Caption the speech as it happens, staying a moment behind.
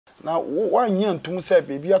na one year ntum say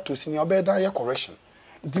baby atosini obeda ye correction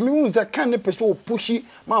ntimi hu say kan ne person pushi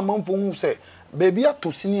ma manfo hu say baby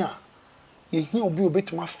atosini a ye hi obi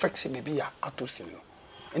obetima fix baby ya atosini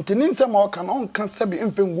ntini nsema o kan on kan sabi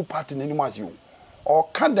mpengu party n'anim as you or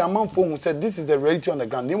can the manfo hu say this is the reality on the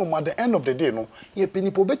ground name at the end of the day no ye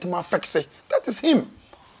penipo obetima fix that is him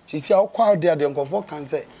she say how kwa there the nkofo kan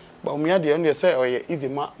say Bawumia the end say oh easy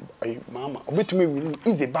Mahama obetumi win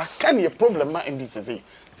easy back can ye problem na NDC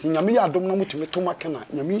si nyame ya adom na mutumi to maka na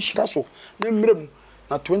nyame hira so na mrem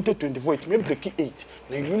na 2024 it may break 8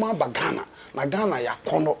 na nyuma ba Ghana na Ghana ya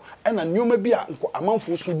kono e na nyoma bi a nko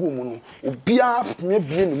amanfo so gu mu no obia me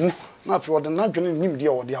bie ne mu na afi wode na dwene nim de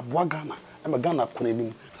wode aboa Ghana e ma Ghana kono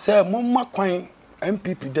nim say momma kwan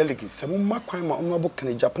MPP delegates say momma kwan ma onwabo kan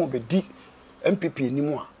Agyapong be di MPP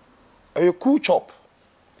nim a e cool chop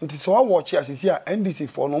nti so wa watch asisi a NDC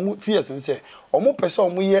for no mu fears nse omo pese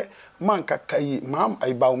omo ye man kakai mam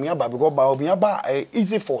ai Bawumia ba because Bawumia ba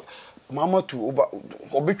easy for Mahama to over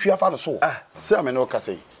obetwa fa no so say am no ka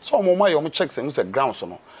say so omo ma ye omo check say no ground so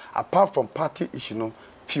no apart from party issue no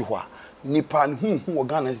fi ho a nipa hu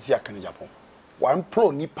organize ya kan Agyapong one pro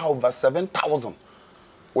nipa over 7,000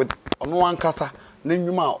 with ono one kasa na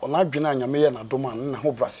nwuma ona adwena anyame ye na doma na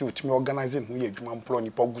ho Brazil utimi organizing hu ye adwuma pro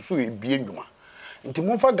nipa gusu e bie nwuma nti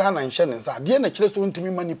monfa Ghana nhye ne sa de na kire so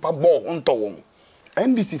ntimi ma nipa ball onto won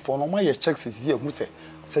NDC for no ma ye check sisi hu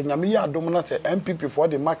se nyame ya adom na se MPP for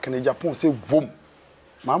the mark in Agyapong say boom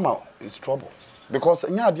Mahama is trouble because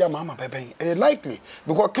nya dia Mahama beben likely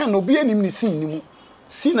because can no be anim ni sin ni mu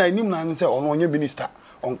sin na anim na say ono onye minister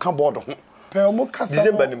on ka board ho pe omo kasa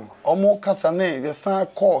omo kasa na ye san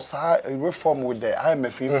course reform with the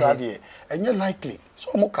IMF crowd enye likely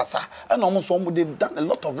so omo kasa and omo so omo they done a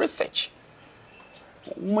lot of research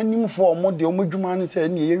manim for omo de omo dwuma ne say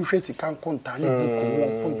na ye hwe sika konta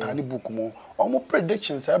ne book mo omo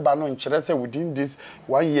predictions e ba no nkire say within this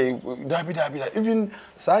 1 year dabi even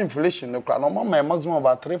say inflation no kra no maximum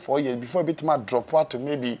about 3-4 years before it might drop out to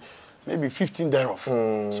maybe 15 thereof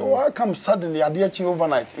so why come suddenly ade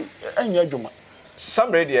overnight enya dwuma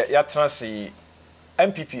somebody ya transi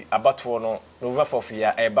MPP abato no November 4th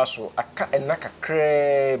ya eba so aka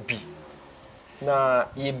enakakra bi na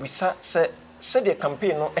yebisa se the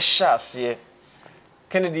campaign no ehya ase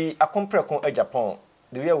Kennedy akomprekon Agyapong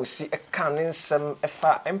the way we see a canon nsem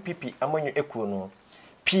efa MPP amanyu ekuo no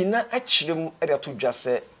pina achirem ede to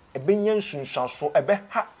dwase ebenya nsunsanso ebe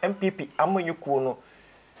ha MPP amanyu kuo no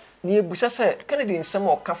ni ebusa se Kennedy nsem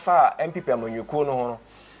okafa MPP amanyu kuo no ho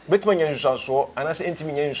betuma nya nsunsanso anase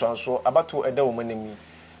entimi nya nsunsanso abato eda wo manami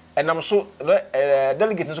enam so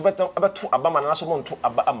delegate nso beto abama na so monto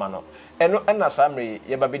aba amano eno na samre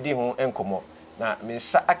ye babedi ho enkomo na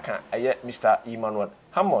minsa aka aye Mr. Emmanuel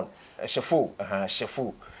Hammond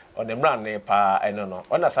chefu on the brand ne pa eno no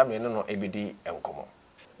ona samre no ebedi enkomo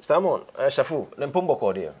Simon chefu ne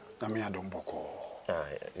mpomboko de na me adomboko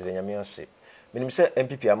ze nyame ase minim se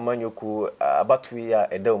MPP amanyoku abatu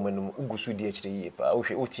ya eda omanum ugusu di akire yi pa wo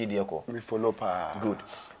hwe oti de ko me follow pa good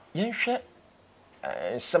yenhwe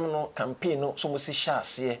nsem no campaign no so mo si hya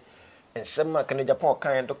ase nsem ma kan Agyapong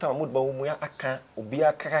kan Dr. Bawumia aka obi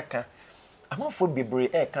akaka amanfo bebre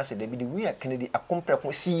ka se David we a Kennedy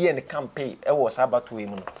akomprekon si ye ne campaign e wo sa abatu e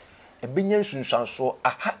mu no ebenya nsunsanso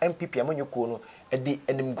aha MPP amanyuko no edi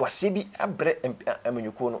enimguase bi abre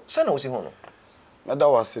amanyuko no se na wo si ho no meda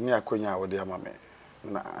wase ni akonya wo de amame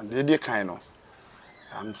na de kan no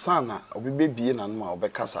am sana obi bebie na no ma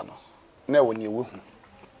obekasa no na e wo ne ewu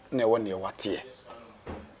na e wo ne wate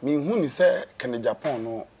me hu ni say Agyapong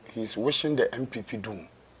no he is wishing the MPP doom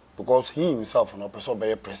because he himself no person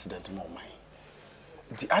be president mo man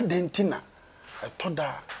the adentina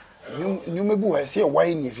toda nyumebu wa say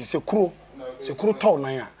why ni fi se kuro to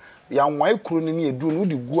nan a ya why kuro ni edu no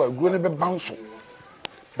di gu aguro ne be bounce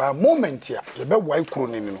by moment ya ye be why kuro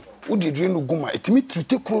ni no udi dre no guma etimi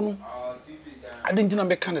trite kuro no adentina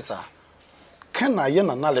be kan sa kan na ye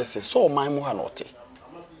na analysis so man mu ha no te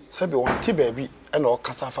sabi wanti baby and o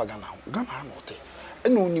kasafa Ghana ha no te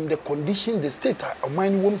and onim the condition the state of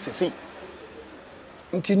mine wom sese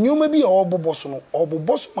nti nyoma bi oboboso no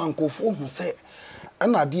oboboso mankofo hu se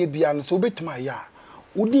ana ade bia no so betima ya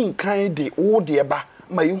udi nkan de wo de ba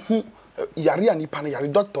ma hu yare anipa no yare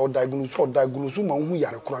doctor diagnose ma hu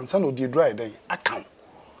yare kuransa no de dry den account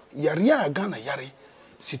yare a Ghana yare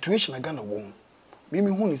situation a Ghana wom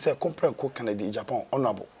mimi hu ni se compare ko Canada Japan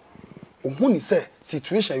honorable hu ni se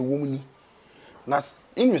situation e wom ni na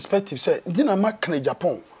irrespective say dina ma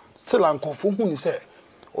Agyapong still ankofo hu ni say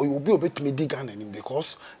obi obetumi di Ghana nim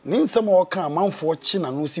because ni nsem o kan amanfo chi na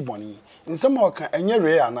no si boni nsem o kan enye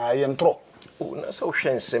re ana ye ntro na so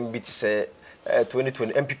hwe nsem bi ti say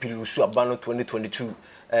 2020 MPP Lusu Abano 2022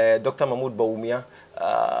 Dr. Mahmoud Bawumia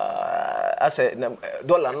as a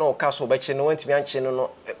dollar no castle by channel went me and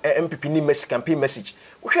channel MPP ni message campaign message.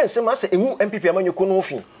 We can say master emu MPP amanyo kono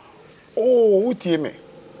fi. Oh, utie me.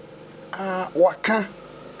 Waka.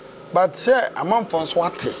 But say amam fon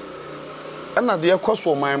swate. Ana de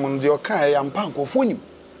ekoso man mun de oka ya mpa nkofonim.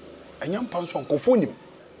 Anya mpa nso nkofonim.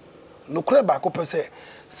 No kure ba ko pese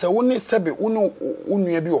se woni sebe wonu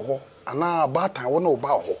onua bi wo ho ana batan wo na oba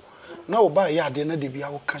ho. Na oba ya de na de bia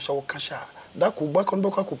wo kasha da ko ba kon be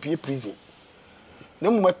kwa ko pie prison. Na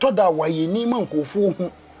mu metoda waye ni man nkofo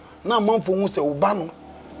hu. Na amanfo hu se oba no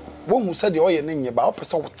wo hu se de oye ne nye ba o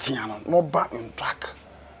pese wo tia no ba in track.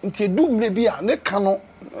 Nti edu mre bi a ne ka no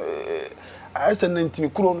asa 19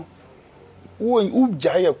 kuro no wo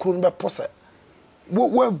jaye kuro no be pose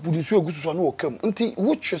wo budusu egusu no wo kam nti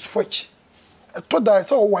wo switch to da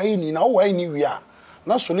se o waye ni na o waye ni wi a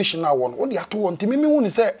na solution na won wo de ato won nti mimi hu ni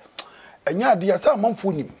se anya ade ya se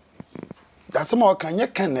amanfo nim da se ma o kan ye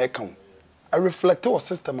kan na e kan a reflect our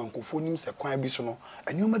system ankofo nim se kwan bi so no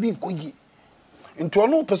anyoma bi nkoyi nti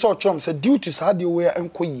ono pese o chom se duty sa de we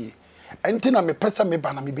enkoyi enti na me pesa me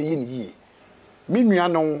ba na me be ye ni yi me nua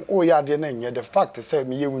no o ya de na nye the fact say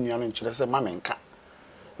me ye nua no nkire say ma me nka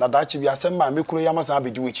na da chi bi asem ma me kuro ya ma sa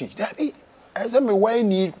be di wechi da bi eze me why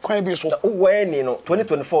ni kwan bi so why ni no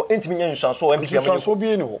 2024 enti me nya nsanso MPP am nsanso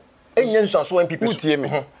bi ni ho enya nsanso MPP so utie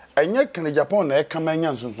me enya kan Agyapong na e ka ma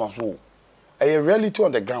nya nsanso a reality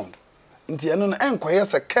on the ground nti eno no enkoye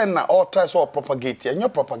se ken na all try so propagate enya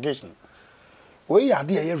propagation we ya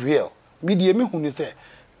de ye real media me hu ni say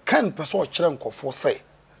kan person kire nkofo say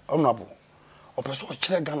honorable o person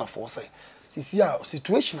kire Ghana for say sisi a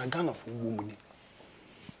situation a Ghana for wo mu ni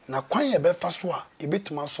na kwan ye be fa so a e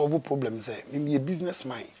betuma solve problem say me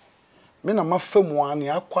businessman me na mafamu an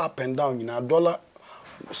ya kwa up and down nyina dollar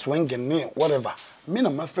swinging ne whatever me na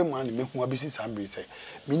mafamu an me hu abisi sambre say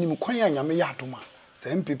minim kwan ya nyame ya adoma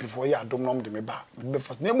say MPP for ya adom no de me ba me be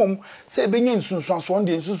fa na mom say be nya nsunsuaso on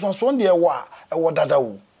de nsunsuaso de e wo dada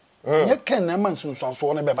wo nye ken na man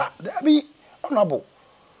nsunsuaso ne be ba da bi honorable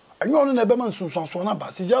anyo no na be man nsunsuaso na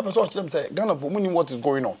ba sisi apeso kire me say Ghana for money what is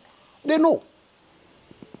going on they know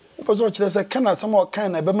apeso kire say ken na some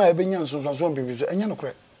kan na be ma be nya nsunsuaso MPP so enya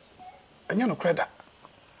no kre da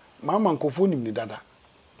mama nkofo nim ni dada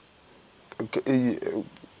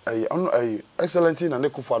excellency na ne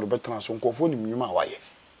kofo ado betana so nkofo nim nyuma waye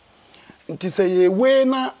nti say ye we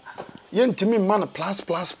na ye ntimi man plus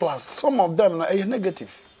some of them na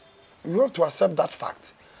negative. You have to accept that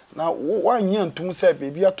fact. Now, one year and 2 say,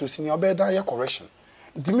 baby, to senior bed, I correction.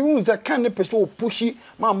 The means that kind of person pushy,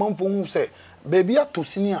 my mom for whom say, baby, to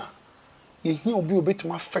senior. He will be a bit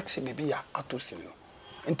more flexi, baby, to senior.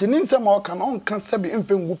 And to some more can say, be in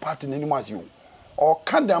party anymore as you. Or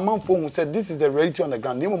can the amount for whom said, this is the reality on the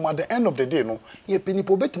ground. Name at the end of the day, no, he a penny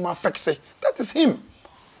for bit more flexi. That is him.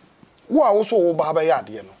 Who are also Baba Yard,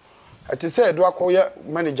 you know. Ati say do akoye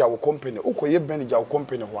manager wo company ukoye manager wo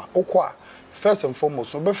company ho ukwa first and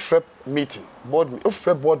foremost no be free meeting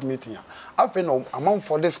board meeting afi no amount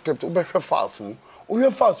for this script be hwe files mu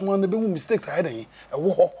hwe files mu na be hu mistakes ahead e wo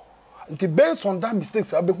ho nti based on that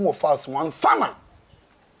mistakes be hu files mu ansana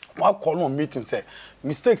wa call on meeting say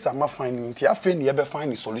mistakes am finding nti afi ne be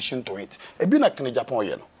find a solution to it e bi na kan Agyapong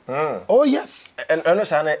ye no. Oh yes. And no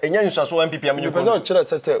say enya nsuaso MPP am you go kire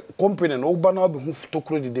say company no ba na be hu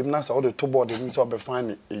tokuro de dem na say all the to board dem so be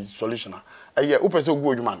find a solution aye o pese ogu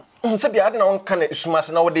odwuma no se bia de na won kan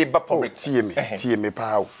sumase na wo de ba public tie me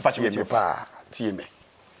pa tie me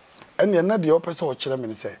ene na de o pese o kire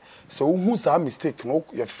me say so hu sa mistake no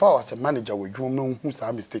you fall as a manager we dwuma no hu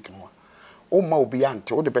sa mistake no o ma obi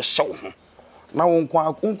ante o de be hye wo ho na won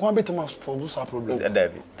kwa betima for this problem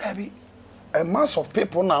David a mass of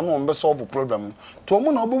people now no solve the problem. To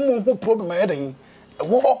mo na obo mu problem e den.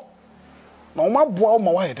 Wo na o ma boa o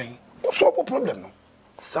ma wa e den. O solve the problem no.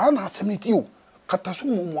 Sa na asemiti o. Kataso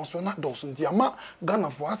mo so na dos nti ama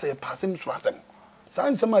Ghana for as e passing so asem. Sa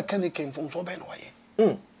nsema kan came from so be no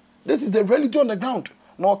waye. This is the reality on the ground.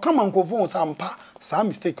 No come and go for some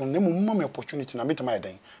mistake on them mama opportunity na meet my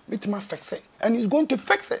den. Meet my fix it. And he's going to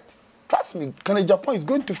fix it. Trust me, Agyapong is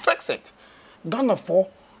going to fix it. Ghana for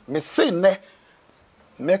me say ne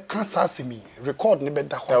me cancer see me record ne be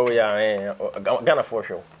da ho. Oh yeah, Ghana for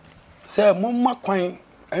sure. Say mumma kwan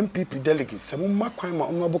MPP delegates, say mumma kwan ma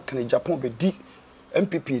onabo Agyapong be di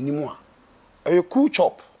MPP ni mu a. E cool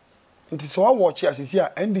chop. Nti so wa watch asisi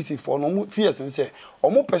a NDC for no mu fears say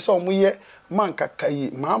omo pese omo ye man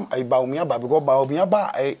kakai mam ai Bawumia ba because Bawumia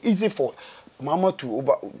ba easy for mama to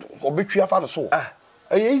over obetwa fa no so.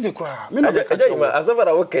 Easy kra. Me no be ka asaba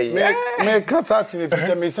da okay. Me cancer see me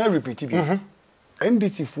say me say repeat bi.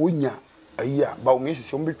 NDC for nya aya Bawumia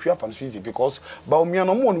sisi on betwa pan so easy because Bawumia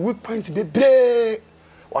no mo weak points bebre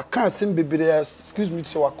wa kan sim bebre excuse me to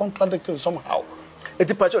say wa contradicting somehow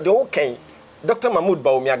eti pacho de okay Dr. Mahmoud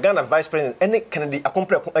Bawumia Ghana Vice President any Kennedy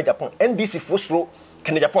akompre Agyapong NDC for slow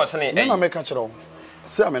Kennedy Agyapong sene na make a chero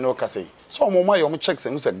say am no ka say so mo ma yo checks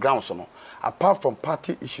and say ground so no apart from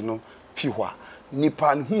party issue no fiwa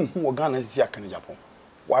nipa hu Ghana is ya Kennedy Agyapong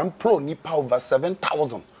one pro nipa over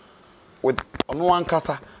 7,000 with ono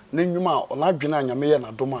ankasa na nwuma ona adwena anyame ye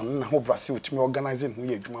na doma na ho Brazil timi organizing hu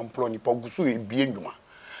ye adwuma pro nipa gusu e bie nwuma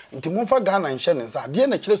nti momfa Ghana nhye ne za de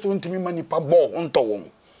na kire so ntimi ma nipa ball onto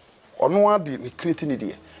won ono ade ni create ni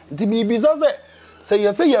de nti mi biza say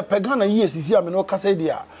ye pe Ghana ye sisi am no kasa de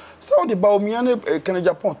a so the Bawumia ne Kennedy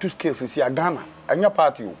Agyapong two scale sisi a Ghana anya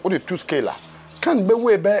party o the two scale a kan be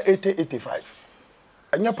we be 80-85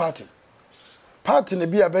 anya party ne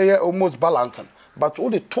bia be almost balancing but all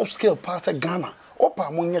the top scale pass Ghana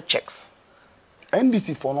opa monye checks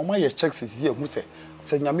NDC for no my checks is here who say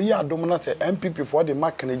nyame ya adom na say MPP for the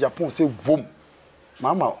mark Kennedy Agyapong say boom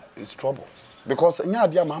mama is trouble because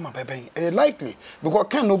nya dia mama beben likely because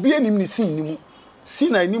can no be enim ni sin ni mu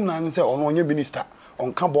sin na enim na say ono onye minister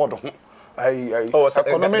on ka board ho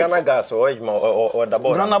economic Ghana gas or the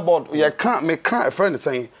board Ghana board you can't make a friend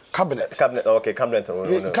saying cabinet okay cabinet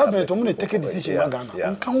omo take a decision na Ghana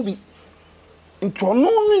on kan bi into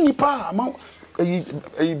no nipa ama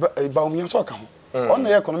Bawumia so ka ho on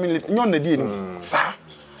na economy nyon na die ni sa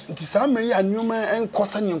nti sa meri anwoma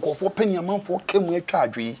enkosa nyenkofo paniamanfo kemu atwa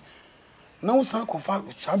adwe na wo san kofa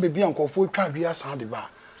sa bebi ankofo atwa adwe asa de ba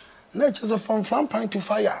na eche from pine to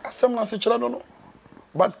fire asem na se kire no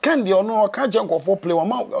but can the ono ka jenkofo play wa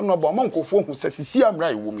ma no ba ma nkofo hu sasisi amra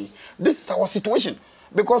ewomi this is our situation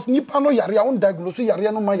because nipa no yare a on diagnose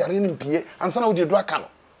yare no ma yare no mpie ansa na wo de do aka no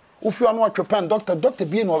if you are not a doctor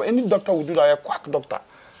be no any doctor will do that a quack doctor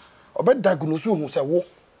obe diagnose hu say wo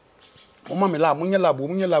mama me lab munye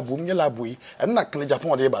lab yi and na Kennedy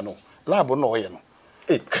Agyapong de ba no lab no ye no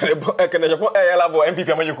Kennedy Agyapong lab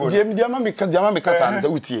MPP amanyuko dia ma me ka sa na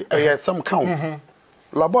utie some count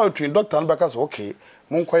laboratory doctor na say okay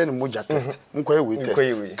mun koye no moja test mun koye we test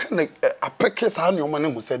can apeke sa na o man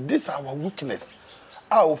hu say this our weakness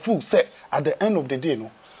our fool say at the end of the day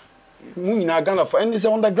no munyina Ghana for any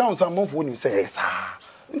say underground some month when you say sa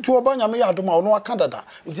into obanya me adoma ono akandada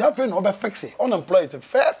nti afi no be fix it unemployed is the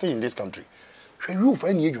first thing in this country hwe you for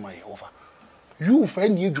any adwuma ye over you for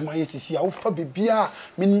any adwuma ye sisi a wo fa bibia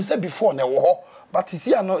minim say before na wo ho but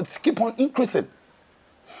sisi no it keep on increasing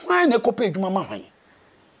why na kopa adwuma ma hwan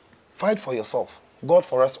fight for yourself God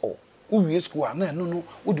for us all we school na no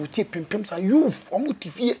wo do tie pimpim sa youth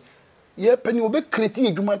omutifie ye penny obe create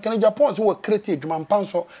adwuma Kennedy Agyapong so we create adwuma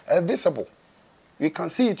mpanso visible you can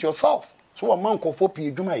see it yourself so a man ko for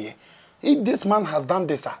pi adwuma ye if this man has done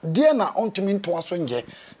this there na ontimi to aso nje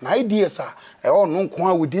na ideas no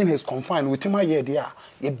nko within his confine with him ye there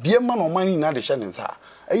ye bie man o man na de hye nsa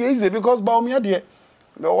easy because Bawumia de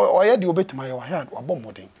o ye de obetima ye wa head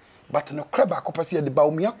abomodin but no crab akopase de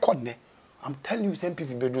Bawumia kodne I'm telling you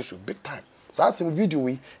MPP be do so big time. So I some video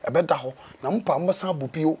we a better ho na mpa mbasa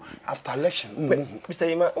bopio after election. Mr.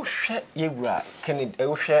 Ima, o hwe yewura Kennedy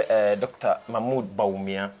o hwe Dr. Mahmoud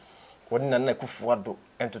Bawumia woni na kufuado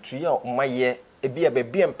entotu ya omaye ebi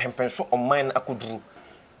abia mpempenso oman akoduru.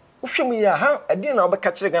 O hwe mu ya ha ade na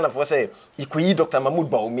obeka kire Ghana for say ikoyi Dr. Mahmoud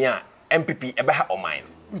Bawumia MPP ebe ha oman.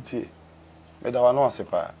 Uti. Me da wa no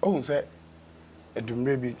asepa. O say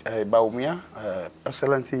edumre bi Bawumia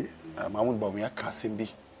excellency Mahmoud Bawumia ka sembi.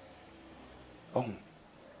 Oh,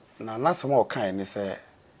 now that's more kind. Is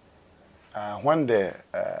when the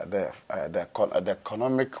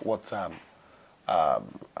economic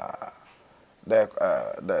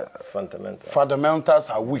the fundamentals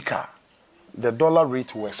are weaker, the dollar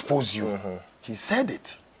rate will expose you. He said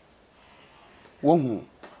it. Won't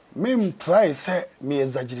me try say me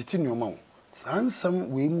exaggerate in your mouth. Some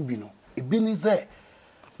way moving no. It been is there.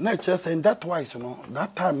 Nature saying that wise, you know.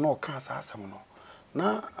 That time no cancer some no.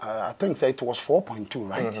 Now, I think say it was 4.2,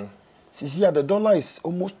 right? See, the dollar is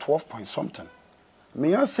almost 12 point something.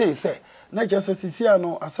 May I say, not just as see,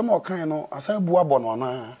 no, as some more kind, no, as I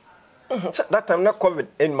buabon that time not COVID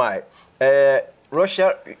in my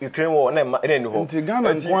Russia Ukraine war, and Ghana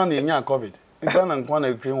and one in your COVID. Ghana and one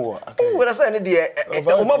Ukraine war. What I said, dear,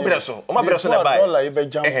 dollar, you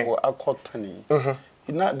jump for a cotton.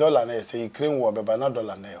 In that dollar, they say Ukraine war, but not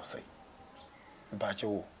dollar, they say. But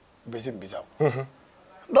you, busy bizarre.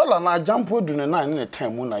 Dollar na jump do na 9 in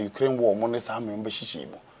 10 na Ukraine war mo ne sa me mbe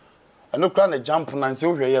hihyibo. Eno kra na jump na nse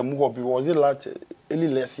ohwe ya mu ho bi was it last early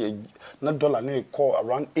last year na dollar na call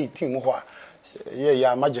around 18 ho a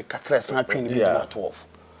yeah magic kakra san train be na 12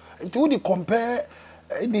 nti we compare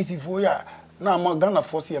NDC for ya na ma Ghana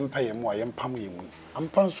force yem pay mu ayempam yemu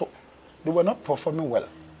ampan so they were not performing well.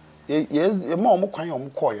 Yes, a more kwan yom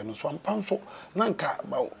call you no so ampan so na nka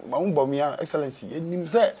Bawumia excellency enim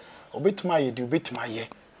say obetuma ye di obetuma ye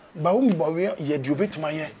Bawumia ye di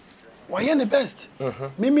obetuma ye why the best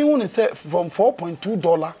me want to say from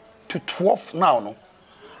 $4.2 to 12 now no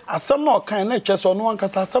asem na kan na che so no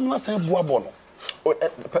ankasa asem na san buabo no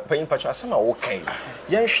payin pacho asem a wo kan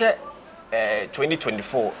yen hwe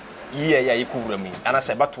 2024 year ya yikuwura mi ana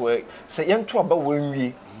se bato se yen to aba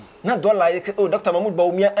wanwie na dollar oh Dr. Mahmoud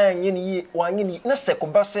Bawumia anye ni wanye ni na se ko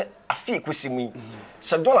ba se afi ekosimu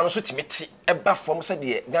se dollar no so timeti eba form se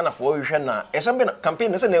de Ghana for hwe na esambe na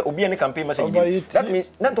campaign se na obi ani campaign message that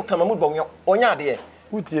means na Dr. Mahmoud Bawumia onya de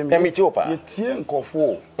utie mi yetie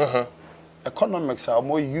nkofo economics are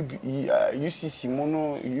more UCC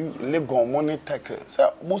mono Legon money tech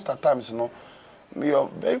so most of the times you know we are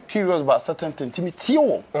very curious about certain things timeti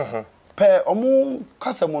wo per omo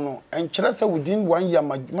kasamo no enkyere say within 1 year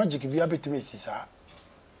magic bi abetime sisa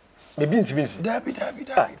maybe intimisi dabi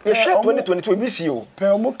 2022 bi si o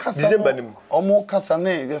per omo kasamo December nim omo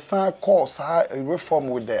kasane the san course reform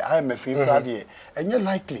with the IMF crowd enye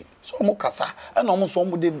likely so omo kasa and omo so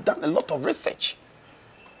omo they've done a lot of research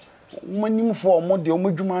manim for omo de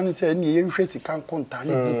omo dwuma ne say ne ye hwe sika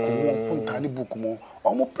kontane book mo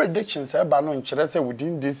omo predictions e ba no nkyere say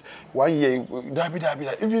within this 1 year dabi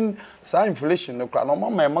even say inflation no kra no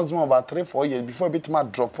maximum about 3-4 years before it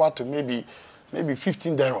might drop out to maybe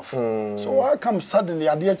 15 thereof so why come suddenly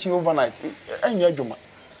ade overnight enye adwuma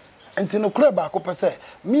enti no kra ba ko pese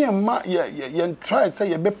me ma ye try say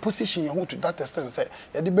ye be position your to that extent say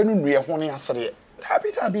ye de be no nue ho ne asere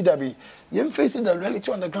dabi you face the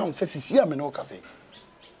reality on the ground say sisi am no ka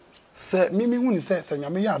say mimi hu ni say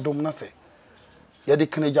nyame ya adom na say ye de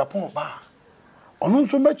kan Agyapong ba ono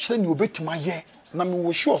nso ma kire ni obetima ye na me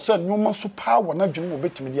wo sure say nyoma so power na dwene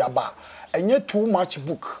obetimi di aba enye too much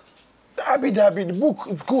book dabi the book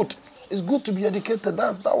is good. It's good to be educated.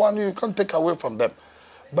 That's that one you can't take away from them.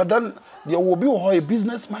 But then there will be a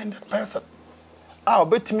business-minded person. I'll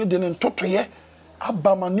bet me then toto ye.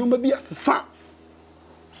 Abama new maybe as a son.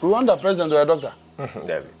 Rwanda president or a doctor.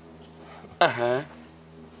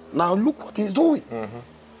 Now look what he's doing.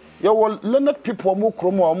 You will learned people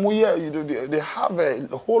they have a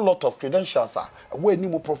whole lot of credentials. Where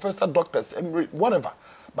any professor, doctors, whatever.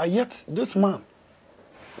 But yet this man,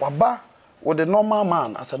 Waba, with a normal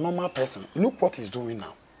man as a normal person, look what he's doing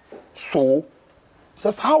now. So,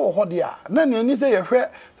 says how hot they are. Then you say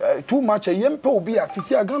too much a yempe will be a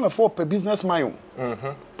sisi Ghana for per business my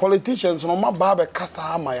politicians no ma babe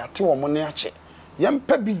kasa ma ya te omo ne ache.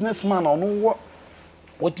 Yempe businessman ono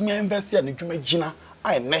what me invest ya ne dwuma gina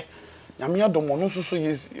ai ne. Nyame adom no so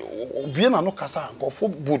yes obie na no kasa nkofo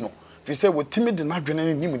bu no. If you say we timid na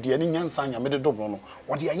dwene nim de ne nyansa nyame de dom no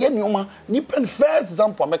wo de aye nyoma ni pen first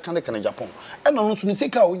example mechanic in Japan e no so ni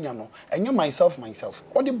sika onya no enye myself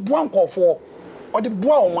o de bua nkofo o de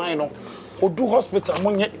bua oman no odu hospital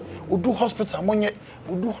monye odu hospital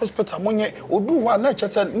monye odu wa na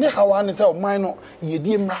chese ne hawa ne say oman no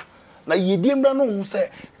yedie mra na yedie mra no hu say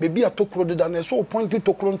bebi atokro de da na so point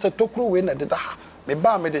tokro say tokro we na de da ha me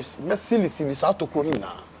ba me de me sili sa tokro ni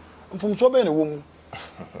na mfum so be ne wo mu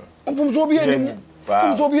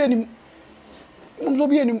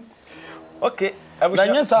okay na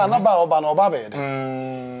nyesa na ba oba na oba be de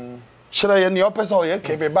shira ye ni opesa o ye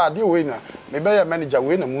ke be ba de we na me be ya manager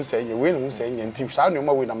we na mu say nye nti sa no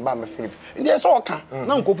ma we na mba me Philip ndi e so oka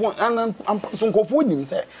na nkofo so nkofo nim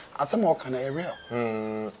say asem oka na e real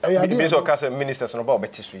be so oka say ministers no ba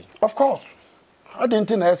obetisui of course I didn't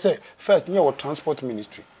think I say first near what transport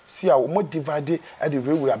ministry see how more divided at the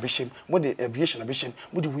railway abishim, more the aviation abishim,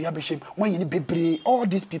 more the way abishim, when you be all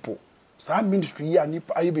these people. Some ministry and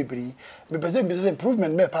I be me present business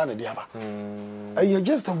improvement me pan the aba. You're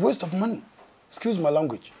just a waste of money. Excuse my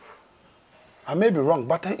language. I may be wrong,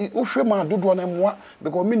 but man do one more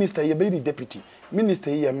because minister you be the deputy.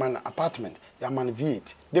 Minister you man apartment, you man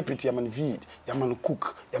V8, deputy you man V8, you man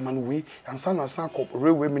cook, you man we, and son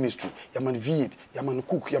railway ministry, you man V8, you man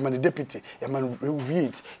cook, you man deputy, you man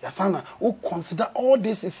V8, you son who consider all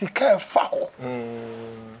this is a foul.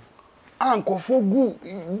 Uncle for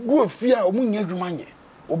go fear omunye dwumanye.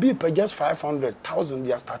 Obi pay just 500,000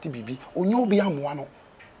 they start BB, onyo be am one.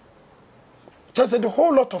 Just a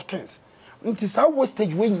whole lot of things. It is our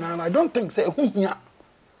wastage way now, and I don't think say here.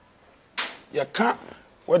 You can't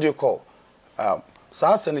what do you call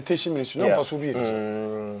sanitation ministry no pass be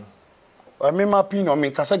I mean, my opinion, I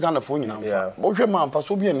mean, Kasagana for you now. But man for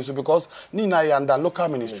so be so because Nina under local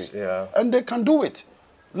ministry. And they can do it.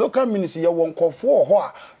 Local ministry, you won't call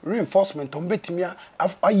for reinforcement on Betimia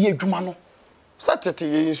a year Jumano.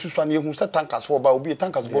 Saturday, Susan, you set tankers for about be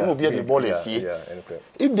tankers, but no be any ball.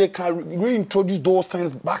 If they can reintroduce those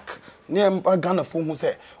things back, near Ghana for who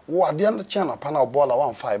say, what the other channel panel ball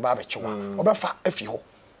 1 5 barbecue, or fat if you.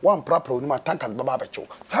 One proper no tankers babacho.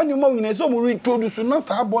 Sanyo mo in so mo reintroduce na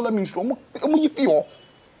sa bola ministry mo yifio.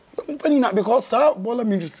 Because sa bola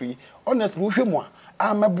ministry honestly we hwemo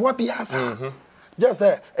a meboa biasa. Just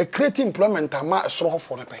a creating employment ama soro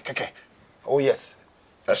for na keke. Oh yes.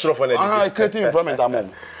 A soro for na creating employment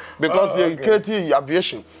among. Because you creating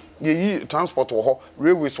aviation, you transport or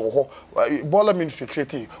railways or bola ministry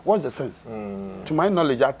creating. What's the sense? To my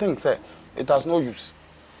knowledge I think say it has no use.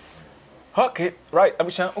 Okay, right.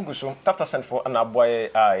 Abusha Oguso, tap send for an aboy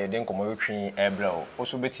den komo wetwi ebro.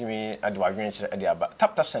 Also betimi ade wadwen kire ade aba.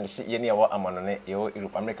 Tap send si ye ne yawo amanone ye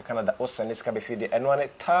Europe, America, Canada, o send ska be fide eno ane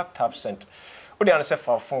tap send. O de an se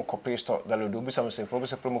for phone copy store download obu sam se for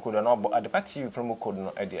promo code na obo ade party promo code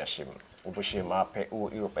no ade ahim. Obo she ma pe o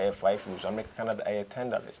Europe 5 euros, America, Canada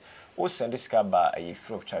 $10. O send ska ba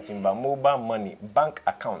free of charge ba mobile money bank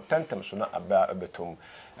account 10 times so na aba betom.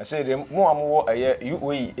 I say the more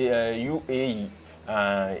UAE,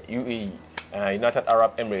 United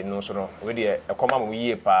Arab Emirates, no, so no, we a common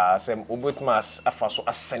year pa, some Ubutmas, Afaso,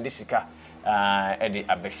 Ascendisica, Eddie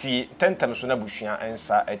Abefi, 10 times sooner Bushian and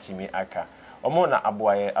Sa Etimi Aka, Omona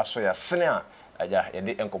Abuaye, Asoya, Sena, Aja,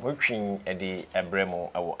 Eddie and Copuchin, Eddie Abremo,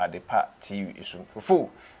 or Adepa TV is full,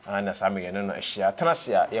 and as I'm a share,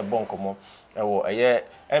 Tanasia, a boncomo, or a year.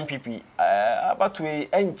 MPP about we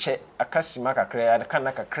enche akasima kakra na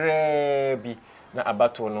kana kakra bi na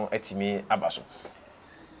abato no etimi abaso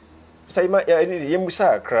sayima ya ni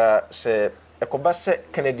yemusa akra se ekoba se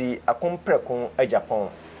Kennedy akomprekon Agyapong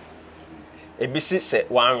ebisi se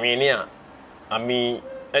wanwene a ami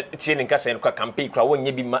tie ne nkasa enko campaign kra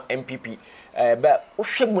wonye bi ma MPP ba wo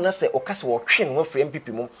hwemu na se okase wo twe no free MPP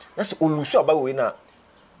mum na se olusu aba we na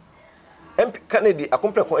Kennedy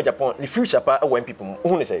akomprekon Agyapong the future pa awon people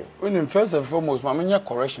who ne say when first and foremost mama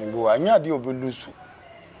correction go anya de obelusu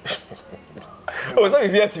o so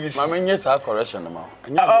be activist mama nya sa correction ma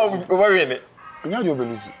anya o worry ne anya de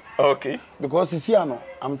obelusu okay because see ano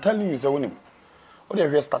I'm telling you say wonim o de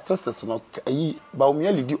hear statistics no ayi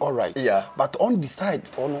Bawumia lead all right but on the side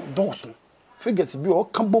for no those figures be o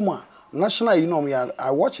kamboma national I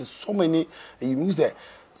watch so many you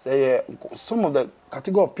say some of the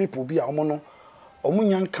category of people be omono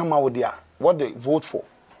omunyan come out there what they vote for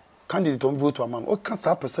candidate on vote for man o can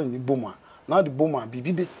say percent ni boma now the boma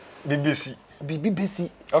BBC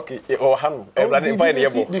okay o hanu everybody find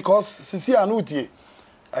here because sisi anu tie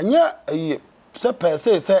anya say per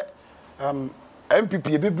say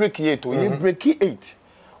MPP be break 8 or you break 8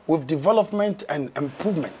 with development and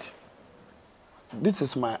improvement. This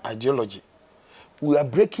is my ideology. We are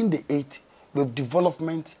breaking the 8 with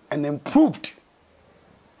development and improved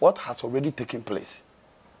what has already taken place.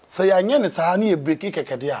 Say anya ne sa na e break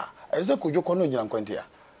kekede a e say kojoko no nyina nkwantia.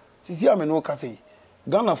 Sisi ameno ka say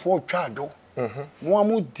Ghana for twa adwo. Mo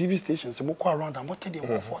amu TV stations mo kwa around and what dey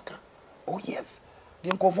go aka. Oh yes.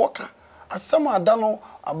 Dey go aka. Asama adano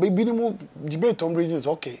ababi ni mo debate on reasons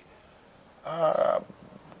okay.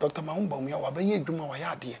 Dr. Bawumia wa ba ye dwuma wa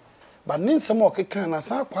ya ade. But nin nsem o kekan na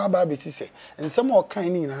sa kwa ba be sise. Nsem o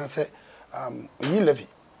kan ni na say ye levy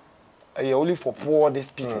only for poor these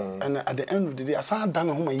people and at the end of the day asa dan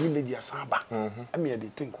ho ma ye levy asa ba am here they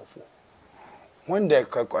think of when the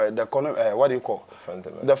what do you call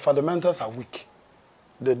the fundamentals are weak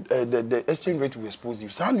the exchange rate will expose you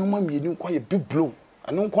sa nyoma me ni kwa a big blow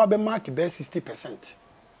and no kwa be mark be 60%.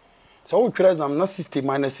 So we try am not 60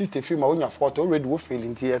 minus 63 ma onya 40 already we fail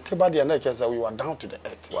in here table the NHS we were down to the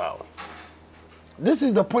earth. Wow. This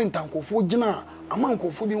is the point ankofo gina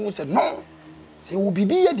amankofo bi won said no say we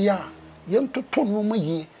bibi ye dia yen toto no ma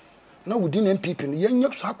yi na within MPP no yen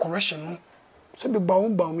yak so correction no so be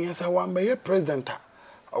Bawumia say wan be president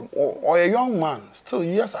or a young man still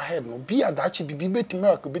years ahead no be adachi bibi betimi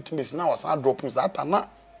miracle betimi na was drop him that na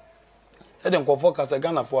said dem confo ka say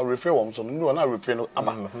Ghana for refer won so no na refer no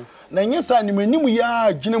aba na nyesa ni manimu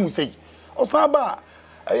ya gina mu say o fa ba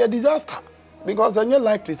a disaster because anya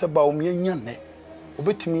likely say Bawumia nya ne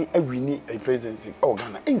obetimi awini a presidency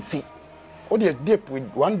Ghana nsi o dey deep with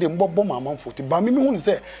one day mbobbo mama mfoti ba me hu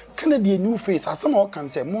say Kennedy new face asema o kan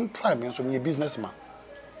say mon try me so me businessman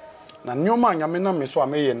na nyoma anyame na me so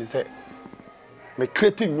ameye ni say me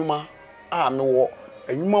creating nyuma me wo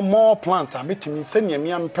enwuma more plans a metimi se ne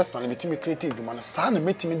me am personally metimi creative enwuma no saa na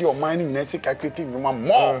metimi de o man ni nyina se ka creative enwuma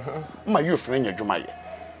more ma youth na nya enwuma ye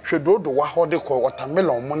hwe dodo wa ho de ko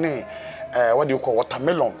watermelon mo ne what do you call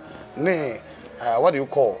watermelon ne what do you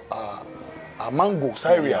call mango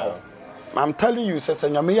area. I'm telling you, say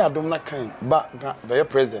nyame ya dom na kan ba the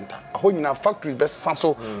president ho nyina factories be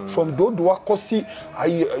sanso from dodo akosi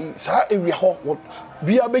sa area ho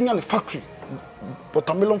bia benya ne factory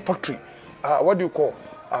watermelon factory what do you call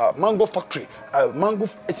mango factory mango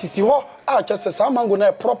sisi ho just say mango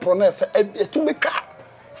na proper na say to make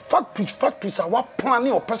factories are what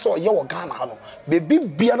planning or person ye wo Ghana ha no baby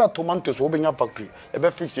bia na tomatoes wo benya factory e be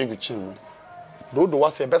fix e go chin dodo wa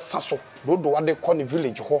se be saso dodo wa de ko ne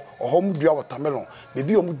village ho ho mu dua watermelon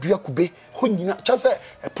baby o mu dua kube ho nyina just say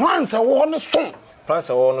plants wo no son plants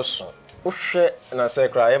wo no son wo hwe na say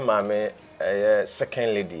kra ye maame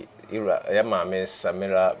second lady Ira ya maame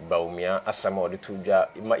Samira Bawumia asama ode to dwa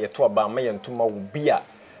ye to aba ma ye ntoma wo bia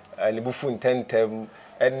libufu ntentem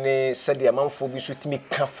ene sede amanfo bi so timi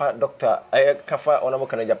kafa doctor kafa onamo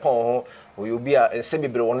kana Agyapong ho wo bia se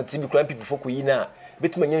bebre won tibi kran people foko yi na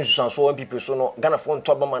betima nya nsusanso wan people so no Ghana fo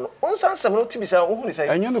nto aba ma no onsansam no tibi sa wo hu ni say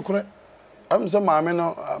enya no kure am say maame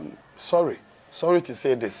no sorry to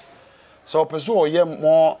say this so person o ye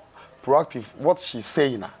more proactive what she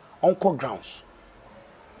saying na onko grounds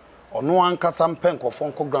ono ankasa mpenkofo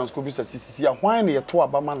onko grounds ko bi sa sisi a hwan na ye to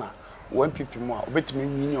aba ma na one PP mo a obetimi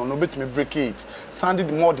nwini ono obetimi break it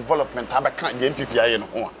sounded more development abeka the NPP aye no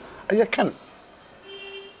ho a ye can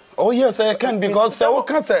oh yes I can because say we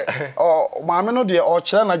can say oh maame no de o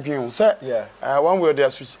kire na dwen say one way there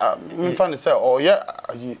me fan say oh yeah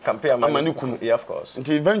campaign amani kunu yeah of course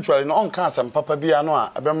until eventually no on kan asem papa bia no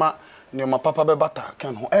a abema ne ma papa be bata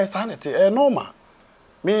kan ho sanity normal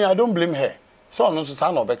me I don't blame her so no so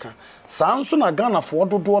sa na obeka san so na Ghana fo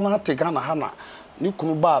dodo na ate Ghana ha na ni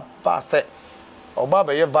kunu ba se oba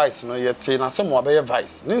be ye vice no ye te na se mo be ye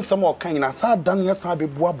vice ni nsem o kan na sa dan ye sa be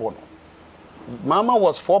buabo no mama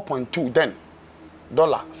was 4.2 then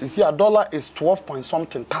dollar sisi a dollar is 12 point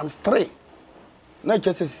something times 3 na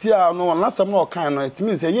che sisi a no na sem no kan no it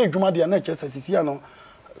means ye adwuma de na che sisi a no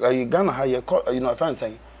Ghana ha ye you know fan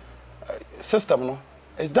say system no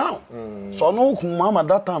is down so no mama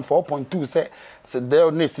that time 4.2 say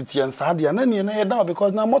there no city and sadia na ni na down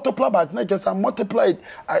because now multiply by na just multiplied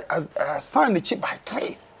I sign the chip by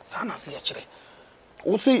 3 sana se ye kire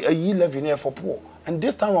wo say a year level here for poor and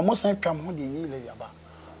this time we must say twam ho de year level aba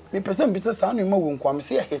me percent be say sa no ma wo nkwam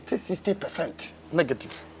say hit 60%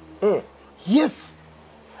 negative yes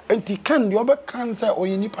and he can the other can say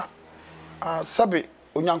oyinipa sabe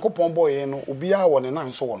onyankopon boy no obi a wo ne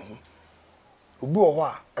nan so wo no obi wo ho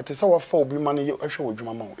a etese wo fa obi ma ne ehwe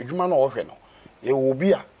odwuma ma odwuma na wo hwe no ye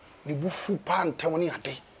obi a ne bufu pa ntam ne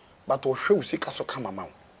ade but wo hwe usika so kama ma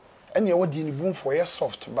ene ye wodi ne bum for ye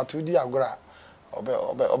soft but wodi agora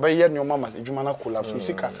obe ye ne mama edwuma na collapse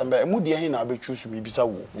usika samba emudi hin na abechusu mi bisa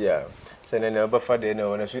wo yeah say ne oba fa de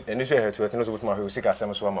no na so eni so hetu no so butuma hwe usika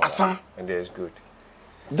samba so ma and there is good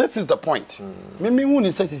this is the point me hu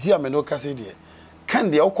ni say sisi ameno kase de kan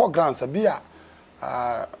de okọ grants bia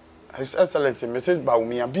His Excellency Mrs.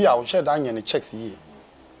 Bawumia bia o share dan ye checks ye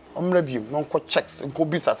omra bi no nko checks nko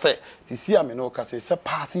bisa say sisi ameno kase say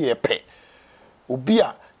pass ye pe obi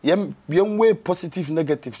a yem way positive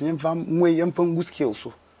negative yem fam good skills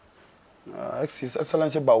so His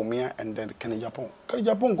Excellency Bawumia and then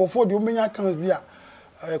Agyapong go for the omenya accounts bia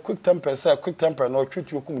quick temper no treat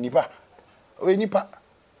you kum nipa o nipa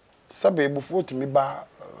sabe bufo timi ba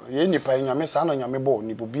ye nipa nyame sa na nyame bo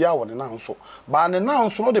nipo bia wo ne na nso ba ne na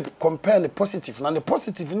nso no de compare the positive na the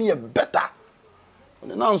positive ni ye better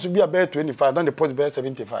ne na nso bia be 25 than the positive be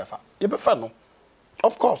 75 ye be fa no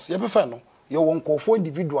of course ye be fa no ye won kofo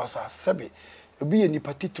individuals a sabe ebi ye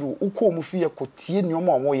nipa titru uko mu fi ye kotie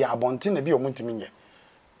nyoma omo ye abonte na bi omuntimi nye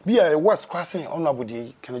bia west crossing honorable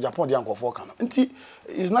dey Agyapong dey ankofo kan no nti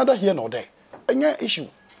is neither here nor there enya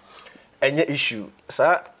issue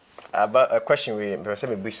sa about a question we person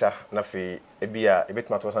me bisa na fe ebia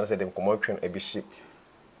ebetuma to san say dem commotion ebishi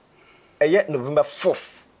eye November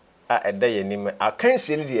 4th a edaye nim a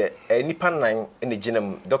kanse ni de nipa nan ene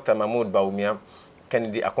ginam Dr. Mahmoud Bawumia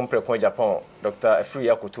Kennedy akompre kon Agyapong Dr. Afri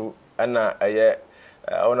Yakoto ana eye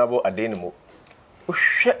honorable adenimo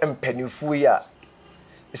uhwe empanimfu ya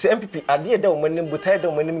se MPP ade da o manim butai da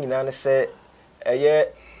o manim nyina ne se eye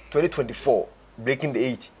 2024 breaking the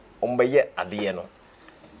 8 ombaye ade no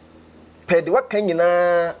pedi wakan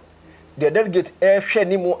nyina the delegate hwe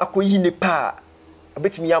ni mu akoyi ne pa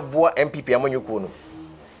abetimi aboa MPP amanyuko no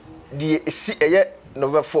die esi eye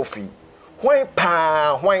November 4th hwan pa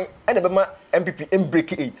hwan ene bema MPP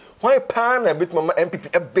break 8 why pan a bit mama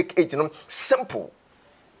MPP break 8 no simple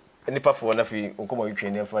nipa for na fi nkomo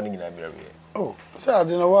yitwe ne fa nyina birawe oh say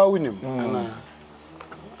ade na wa winim ana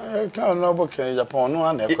ka na bo kan Japan no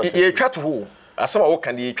ana ekose ye twa to ho asama wo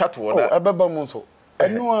kan ye twa to ho na ebeba mu so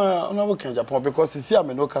eno na bo kan Japan because sisi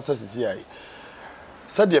am no kasa sisi ai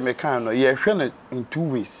said the mekan no ye hwe na in two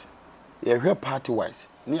ways ye hwe party wise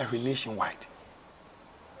na ye hwe nationwide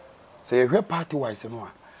say ye hwe party wise no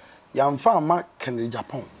a ya mfa ama kan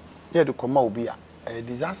Japan ye de koma obi a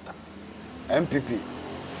disaster MPP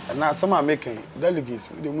na some are making delegates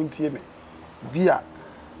the muntie me bia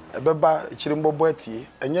ebeba chirimbobo atie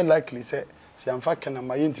enye likely say si amfa kana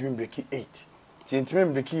ma yentimi break 8 ti yentimi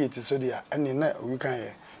break 8 so dia ene na we kan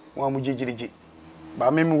ye wa mu jejirije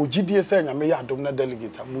ba me mu gidie say nya me ya adom na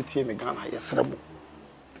delegate amutie me Ghana ye sremo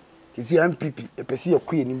ti si MPP epesi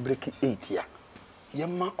yakuye ni break 8 ya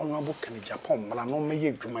yema honorable kan Japan mala no me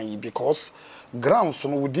ye adwuma yi because grounds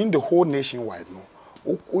no within the whole nationwide no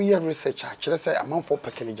we are research actually say among for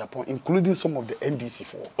pekeni Japan including some of the NDC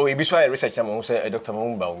for oh e bi so research am say Dr.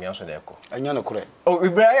 Bawumia so na eko anya no correct oh we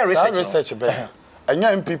bring research be anya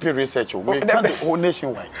MPP research we can the whole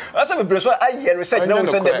nationwide asa we bring so aye research na we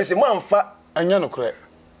say dem say manfa anya no correct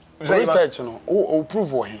research no o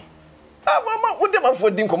prove wo he mama wo dem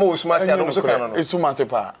afọ din komo osuma sia no so kan no esuma se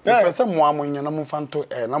pa pese mo amunya na mo fanto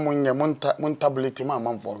na mo nye mo tablet ma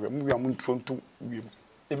amamfo hwe mo wi am ntronto wi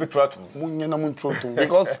ebitratu munye na muntrontum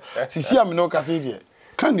because sisi am no kase die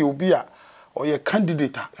kan de obi a oye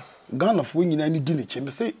candidate Ghana fo nyina ni di ne che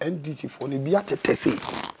me say NDC fo ne bia tetese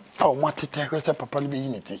how mo tete hwese papa ne be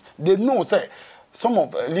unity they know say some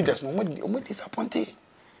of leaders no mo disappointed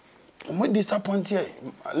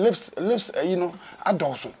lives you know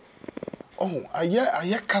adults oh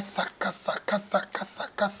aye kasa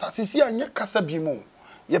sisi anya kasa bi mo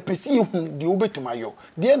ye pesi hu de obetuma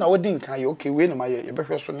de na wodi nkan ye okay we na ma ye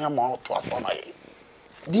behwe so ne ama to aso ma ye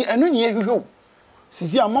de anu ne ehwo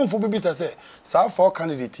sisi amanfo bebisa say sa for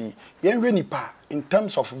candidate ye hwe nipa in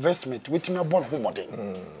terms of investment wetin me ball ho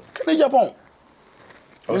modern kan Japan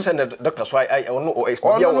o send Dr. so I no o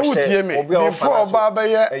obi a wo share before baba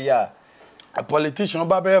ye a politician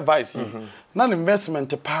baba advice na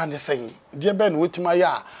investment pa ne sen de be na wetima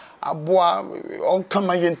ya aboa on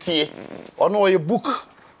kama yentie ono ye book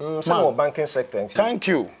some banking sector thank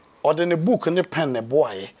you or the book and the pen the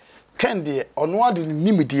boy can the on what the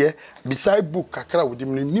nimidie beside book kakra with the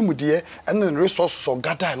nimidie and then resources or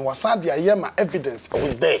gather and was sad the yema evidence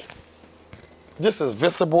was there. This is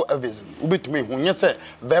visible evidence ubit me when you say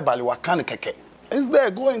verbally wakan keke is there,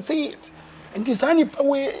 go and see it and this any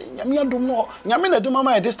way nyame adom no nyame na adom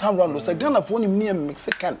ma this time round say Ghana for ni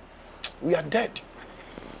Mexican we are dead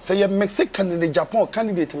say you Mexican in the Japan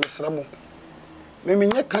candidate Mr. me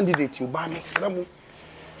menye candidate you ba me sramu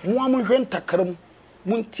mo amhwe ntakram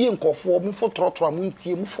muntie nkofo mo fotrotro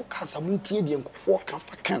muntie mo focus muntie de nkofo ka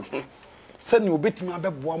fa kan se ne obetimi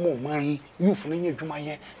abeboa mo man youth na nya adwuma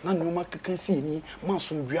ye na nneoma keka si ni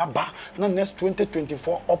mansomdua ba na next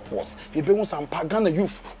 2024 upwards ye be hu sampa Ghana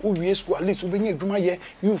youth o wie school at least obenya adwuma ye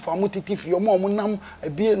youth amotitifi omo nam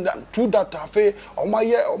ebie true data fe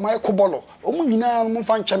omaye kobolo omo nyina mo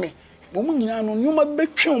fa ncheme omo nyina no nneoma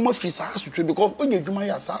betwe omo fisa asutwe because onye adwuma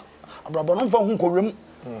ye asa abrabo no fa hu korem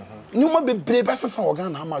nneoma bebre basesa o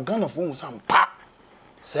Ghana ama Ghana fo hu sampa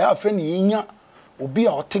se afa ni nya obi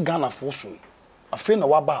a ote Ghana fo so afa na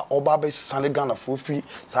waba oba be sane Ghana fo fi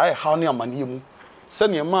sai ha ne amane mu se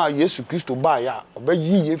ne ma Yesu Kristo ba ya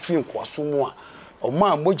obayi ye fi nkwaso mu a o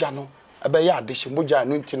ma moja no ebe ya adehye moja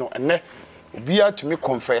no nti no enne obi a tumi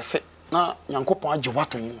confess na Nyankopon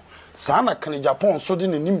agyewato mu saa na kan Japan so de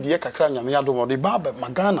nim de kakra nyame adom de ba ba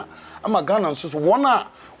Ghana ama Ghana nso so wona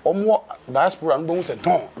omo diaspora no bo se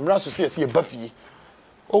ton mra so se ba fie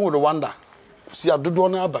o wo Rwanda si adodo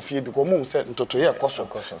na aba fie bi ko mo se ntoto ye koso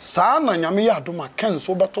saa na nyame ya adom akan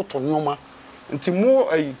so betoto nyoma nti mo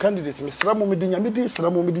candidate misra mo medi nyame di sra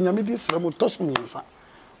mo medi nyame di sra mo toso miensa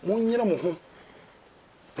mo nyira mo ho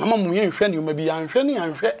ama mo ye hwe ne ma bi anhwe ne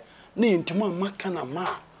anhwe ne ntimo amaka na ma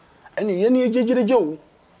ene ye ne ejegireje o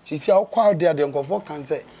sisi akwa de ade nkofo kan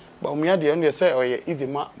se Bawumia de no say oye easy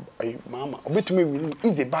Mahama obetumi win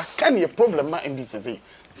easy ba kan ye problem na NDC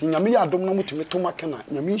si nyame ya adom na mutumi to maka na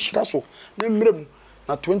nyame hira so na mrem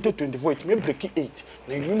na 2024 it me break 8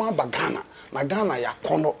 na nyuma ba Ghana na Ghana ya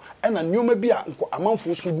kono ena nyoma bi a nko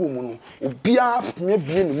amanfo so gu mu no obia me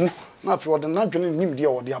bie ne mu na afi wode na dwene nim de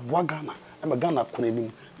wode aboa Ghana ema Ghana kono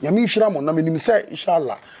nim nyame hira mo na menim say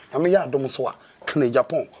inshallah nyame ya adom so a kan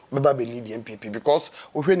Japan beba be lead MPP because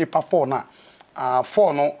ohwe ni pa 4 na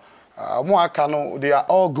 4 no mo aka no they are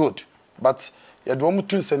all good but ya do mo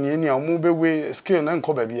tun sane ni mo be we skill na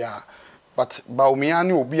nko ba bia but Bawumia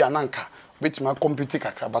ni obi ananka betima compete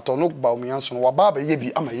kakra but ono Bawumia so no wa ba ye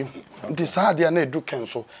bi ama ye hu nti saa de na edu ken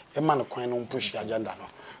so e ma no kwan no push agenda no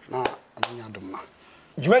na amanya dum na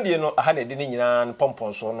Jumadi no aha na edi ni nyina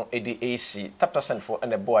pompon so no edi AC tappercent for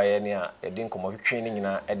and boy ne a edi nkomo hwetwe ni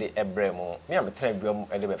nyina edi ebre mu me a metra biam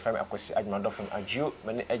edi be frame akosi adwumadofo agio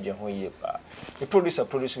me ne agye ho yie pa the producer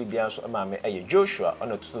bi bia so ma me eye Joshua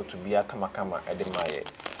ona tutu bia kama edi maye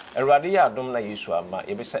Erwade ya adom na Yesu ama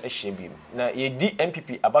yebesa ehye bi na yedi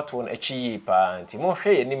MPP abato no achi yie pa nti mo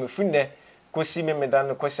hwe ye ni mfunne kosi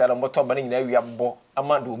memedan kosi ala mboto ba nyina wi abbo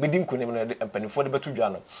ama do obedi nkonem no empanifo de betu dwa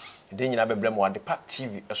no de nyina bebrem wade pa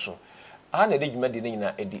TV eso aha na de dwuma de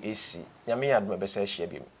nyina edi AC nyame ya adom besa ehye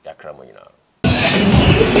bi yakra mo nyina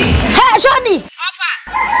Hey Shodi ofa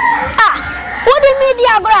what the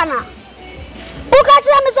media grana uka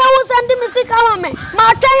chira mi sa wo send mi sika ho me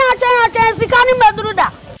ma tan sika ni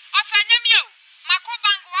madruda ofa nyame o mako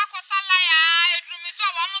bank wako salaya edrumi so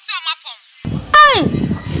wa mo so mapom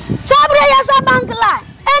Sabre ya sa bank line.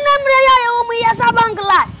 Enemre ya mu ya sa bank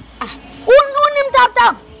line. Unim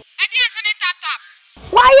tap. Edi so ni tap.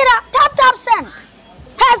 Wayira tap send.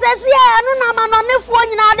 Hesesi ya anu na ma no ne fu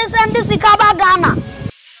nyina de send sika ba Ghana.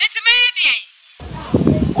 Enti me ye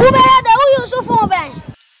Ube ya da u use phone ben.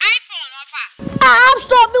 iPhone ofa. App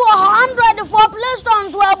Store bi wo 100 for Play Store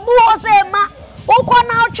so bu o se ma. Ukọ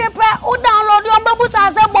na chepe u download yo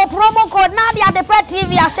mbebuta se bo promo code na dia de pre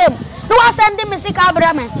TV asem. No send me sika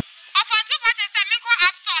abrame. Ofantu pache se me ko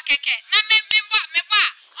App Store keke na me ba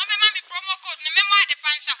o me ma me promo code na me mo ade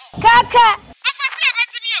pansha ho. Keke. Ofa se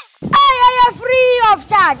ebetimi o. Ay free of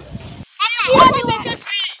charge. Omo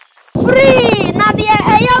Free na de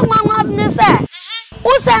nwanwa ne se.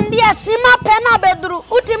 U send dia sima pena bedru.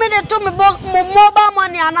 Utimi de to me mobile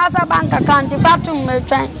money anasa bank account fatum me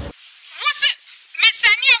twan. Wose me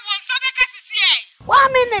sani e won so be ka sisi e.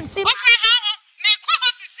 1 minute sim. Ofa ha ho me ko ho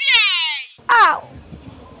sisi e.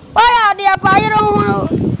 Why dia pa yero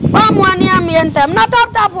hu wa mo ani amientem na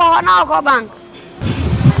tap ho na ko bank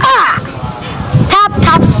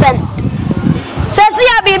tap send sesi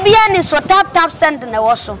ya bibia ni so tap send na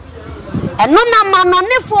wo so eno na ma no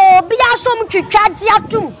ne fo bia som twitwaje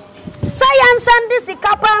atum say yan send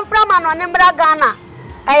sika pa from ano ne mbra Ghana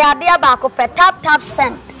aya dia ba ko pe tap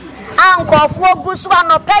send ankofo gusu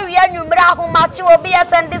ano pe wi anwumra ho ma chi obi ya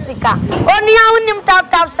send sika oni awunim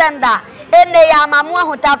tap sender ene ya mamu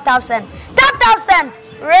ahu tap send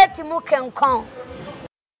rate mu kenkon